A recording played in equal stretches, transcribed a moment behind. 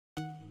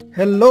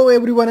Hello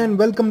everyone and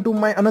welcome to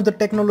my another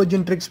technology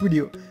and tricks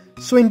video.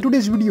 So in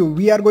today's video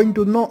we are going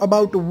to know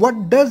about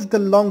what does the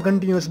long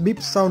continuous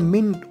beep sound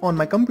mean on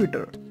my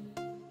computer.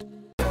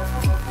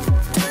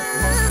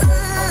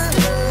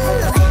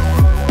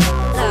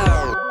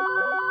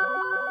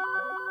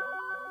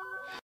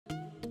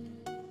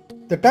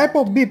 The type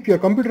of beep your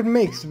computer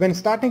makes when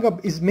starting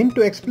up is meant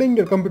to explain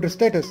your computer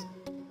status.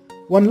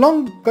 One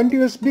long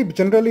continuous beep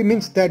generally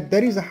means that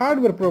there is a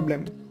hardware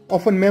problem,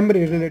 often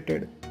memory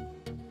related,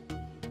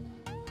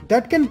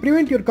 that can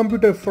prevent your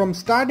computer from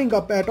starting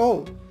up at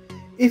all.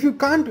 If you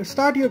can't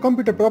start your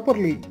computer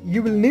properly,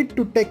 you will need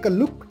to take a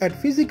look at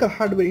physical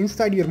hardware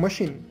inside your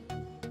machine.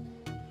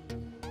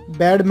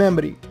 Bad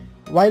memory.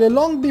 While a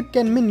long beep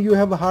can mean you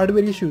have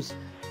hardware issues,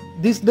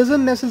 this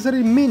doesn't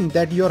necessarily mean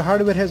that your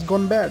hardware has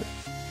gone bad.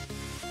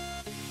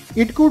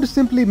 It could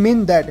simply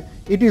mean that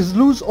it is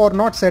loose or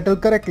not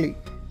settled correctly.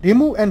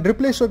 Remove and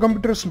replace your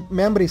computer's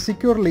memory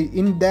securely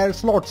in their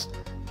slots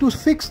to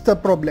fix the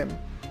problem.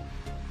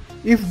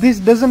 If this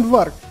doesn't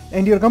work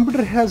and your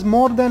computer has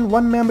more than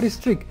one memory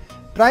stick,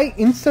 try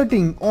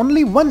inserting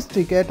only one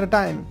stick at a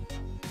time.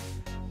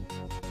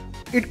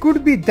 It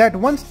could be that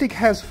one stick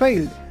has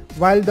failed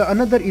while the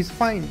another is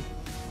fine.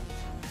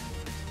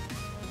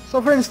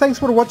 So friends, thanks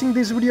for watching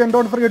this video and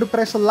don't forget to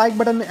press the like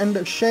button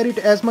and share it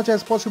as much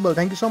as possible.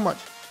 Thank you so much.